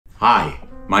Hi,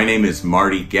 my name is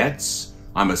Marty Goetz.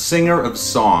 I'm a singer of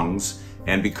songs,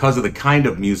 and because of the kind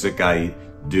of music I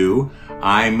do,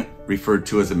 I'm referred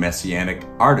to as a Messianic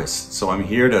artist. So I'm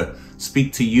here to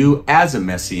speak to you as a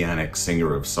Messianic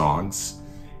singer of songs.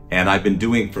 And I've been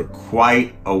doing for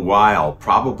quite a while,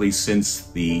 probably since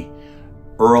the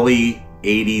early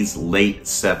 80s, late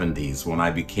 70s, when I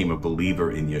became a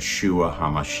believer in Yeshua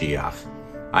HaMashiach.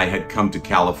 I had come to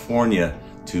California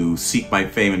to seek my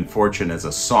fame and fortune as a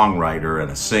songwriter and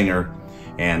a singer.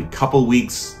 And a couple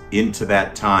weeks into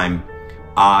that time,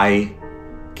 I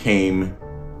came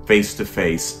face to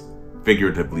face,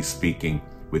 figuratively speaking,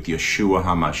 with Yeshua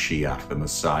HaMashiach, the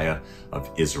Messiah of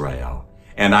Israel.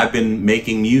 And I've been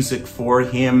making music for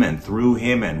him and through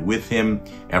him and with him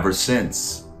ever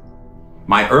since.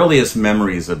 My earliest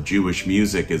memories of Jewish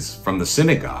music is from the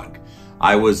synagogue.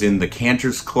 I was in the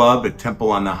Cantors Club at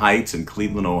Temple on the Heights in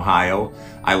Cleveland, Ohio.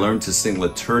 I learned to sing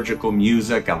liturgical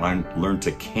music. I learned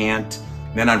to cant.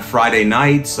 Then on Friday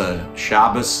nights, a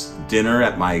Shabbos dinner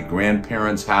at my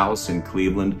grandparents' house in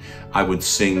Cleveland, I would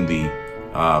sing the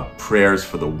prayers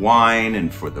for the wine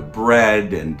and for the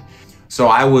bread. And so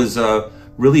I was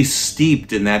really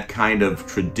steeped in that kind of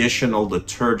traditional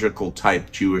liturgical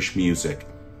type Jewish music.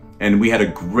 And we had a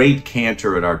great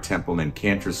cantor at our temple named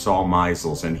Cantor Saul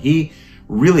Meisels, and he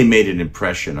really made an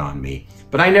impression on me.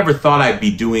 But I never thought I'd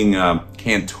be doing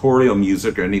cantorial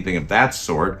music or anything of that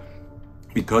sort,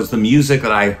 because the music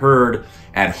that I heard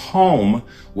at home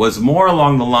was more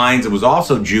along the lines, it was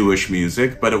also Jewish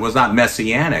music, but it was not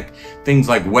Messianic. Things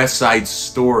like West Side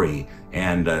Story,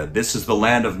 and This Is the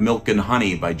Land of Milk and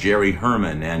Honey by Jerry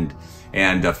Herman,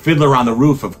 and Fiddler on the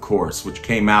Roof, of course, which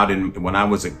came out when I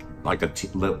was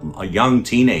a young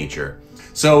teenager.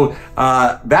 So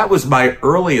that was my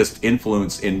earliest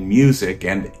influence in music,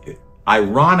 and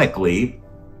ironically,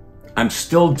 I'm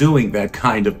still doing that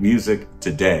kind of music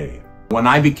today. When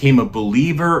I became a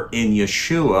believer in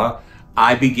Yeshua,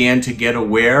 I began to get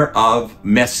aware of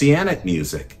Messianic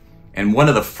music. And one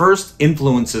of the first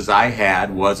influences I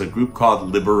had was a group called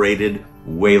Liberated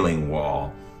Wailing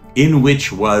Wall, in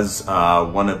which was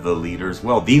one of the leaders,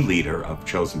 well, the leader of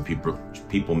Chosen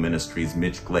People Ministries,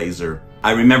 Mitch Glaser.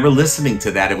 I remember listening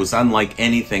to that. It was unlike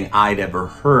anything I'd ever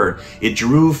heard. It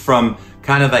drew from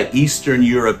kind of the Eastern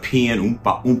European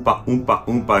oompa, oompa, oompa,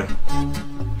 oompa.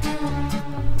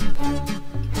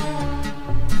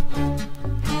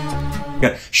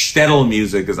 Shtetl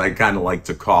music, as I kind of like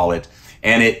to call it.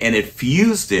 And it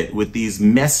fused it with these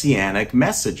Messianic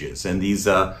messages and these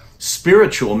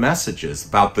spiritual messages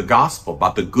about the gospel,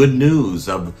 about the good news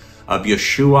of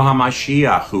Yeshua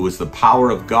HaMashiach, who is the power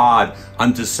of God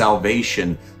unto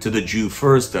salvation to the Jew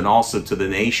first and also to the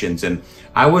nations. And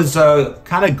I was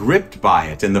kind of gripped by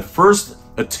it. And the first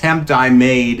attempt I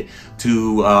made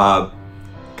to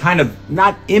kind of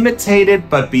not imitate it,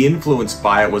 but be influenced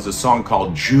by it was a song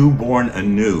called Jew Born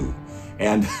Anew.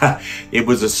 And it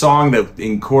was a song that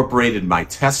incorporated my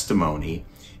testimony.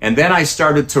 And then I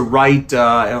started to write,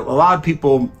 a lot of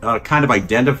people kind of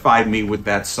identified me with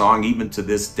that song even to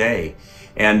this day.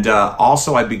 And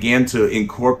also I began to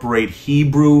incorporate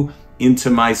Hebrew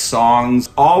into my songs,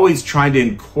 always trying to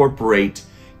incorporate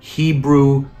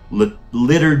Hebrew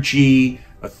liturgy,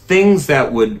 things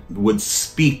that would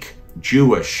speak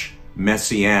Jewish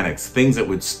messianics, things that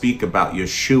would speak about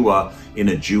Yeshua in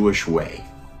a Jewish way.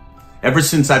 Ever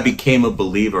since I became a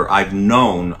believer, I've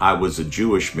known I was a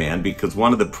Jewish man, because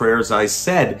one of the prayers I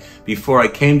said before I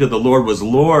came to the Lord was,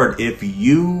 Lord, if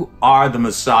you are the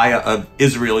Messiah of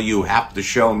Israel, you have to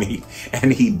show me.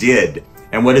 And he did.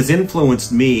 And what has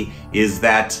influenced me is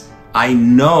that I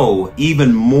know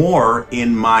even more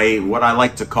in my, what I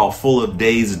like to call full of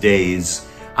days,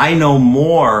 I know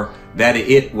more that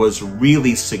it was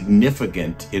really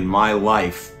significant in my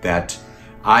life that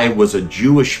I was a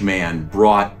Jewish man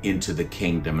brought into the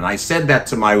kingdom. And I said that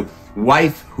to my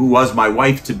wife, who was my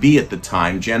wife-to-be at the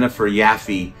time, Jennifer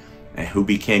Yaffe, who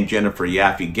became Jennifer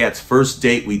Yaffe Goetz. First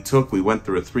date we took, we went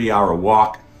through a 3-hour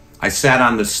walk. I sat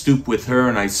on the stoop with her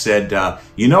and I said,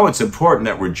 you know, it's important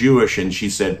that we're Jewish. And she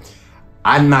said,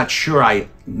 I'm not sure I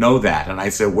know that. And I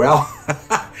said, well,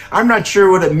 I'm not sure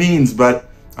what it means, but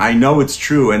I know it's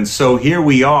true. And so here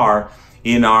we are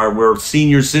we're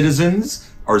senior citizens,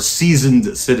 or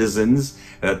seasoned citizens,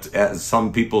 as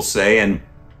some people say, and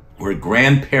we're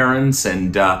grandparents,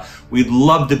 and we'd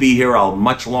love to be here a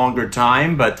much longer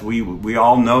time, but we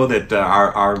all know that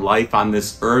our life on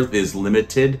this earth is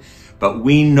limited. But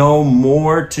we know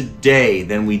more today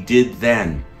than we did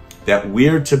then, that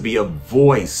we're to be a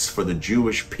voice for the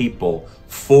Jewish people,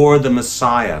 for the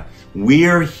Messiah.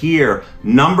 We're here,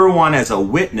 number one, as a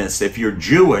witness. If you're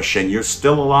Jewish and you're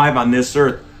still alive on this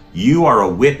earth, you are a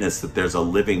witness that there's a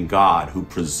living God who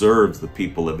preserves the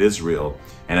people of Israel.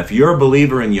 And if you're a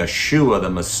believer in Yeshua, the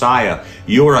Messiah,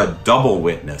 you're a double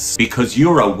witness, because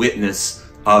you're a witness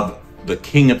of the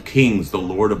King of Kings, the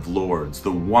Lord of Lords,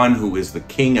 the one who is the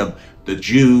King of the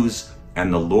Jews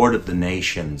and the Lord of the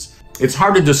nations. It's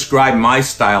hard to describe my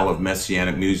style of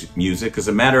Messianic music. As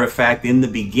a matter of fact, in the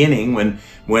beginning,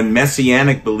 when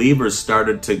Messianic believers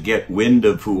started to get wind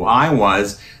of who I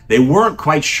was, they weren't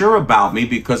quite sure about me,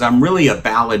 because I'm really a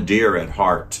balladeer at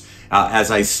heart.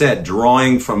 As I said,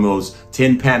 drawing from those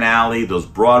Tin Pan Alley, those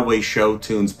Broadway show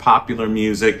tunes, popular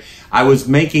music, I was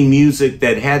making music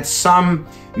that had some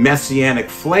Messianic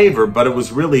flavor, but it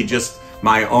was really just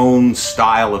my own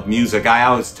style of music. I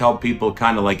always tell people,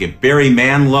 kind of like if Barry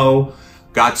Manilow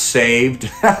got saved,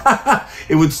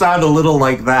 it would sound a little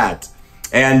like that.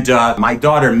 And my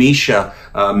daughter Misha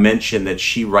mentioned that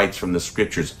she writes from the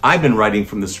scriptures. I've been writing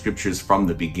from the scriptures from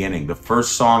the beginning. The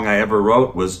first song I ever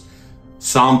wrote was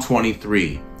Psalm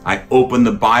 23. I opened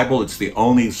the Bible, it's the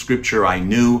only scripture I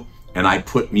knew, and I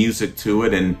put music to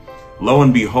it, and lo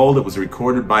and behold, it was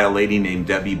recorded by a lady named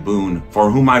Debbie Boone, for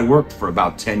whom I worked for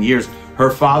about 10 years. Her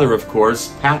father, of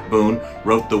course, Pat Boone,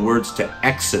 wrote the words to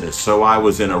Exodus, so I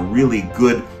was in a really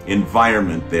good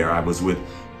environment there. I was with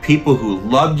people who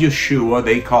loved Yeshua.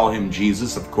 They call him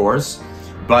Jesus, of course,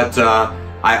 but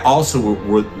I also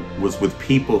was with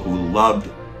people who loved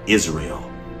Israel.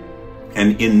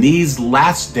 And in these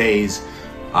last days,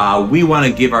 we want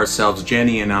to give ourselves,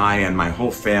 Jenny and I and my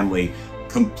whole family,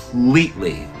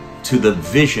 completely to the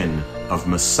vision of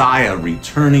Messiah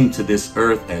returning to this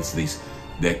earth as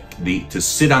to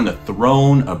sit on the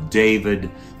throne of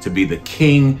David, to be the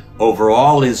king over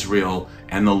all Israel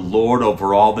and the Lord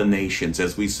over all the nations.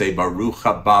 As we say, Baruch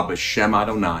haba b'shem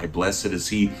Adonai, blessed is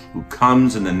he who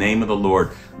comes in the name of the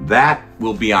Lord. That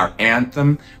will be our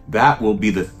anthem. That will be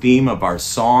the theme of our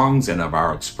songs and of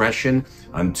our expression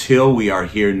until we are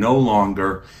here no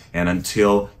longer, and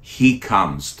until he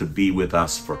comes to be with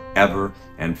us forever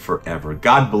and forever.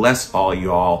 God bless all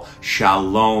y'all.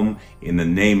 Shalom in the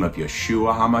name of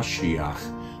Yeshua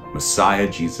HaMashiach, Messiah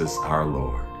Jesus our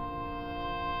Lord.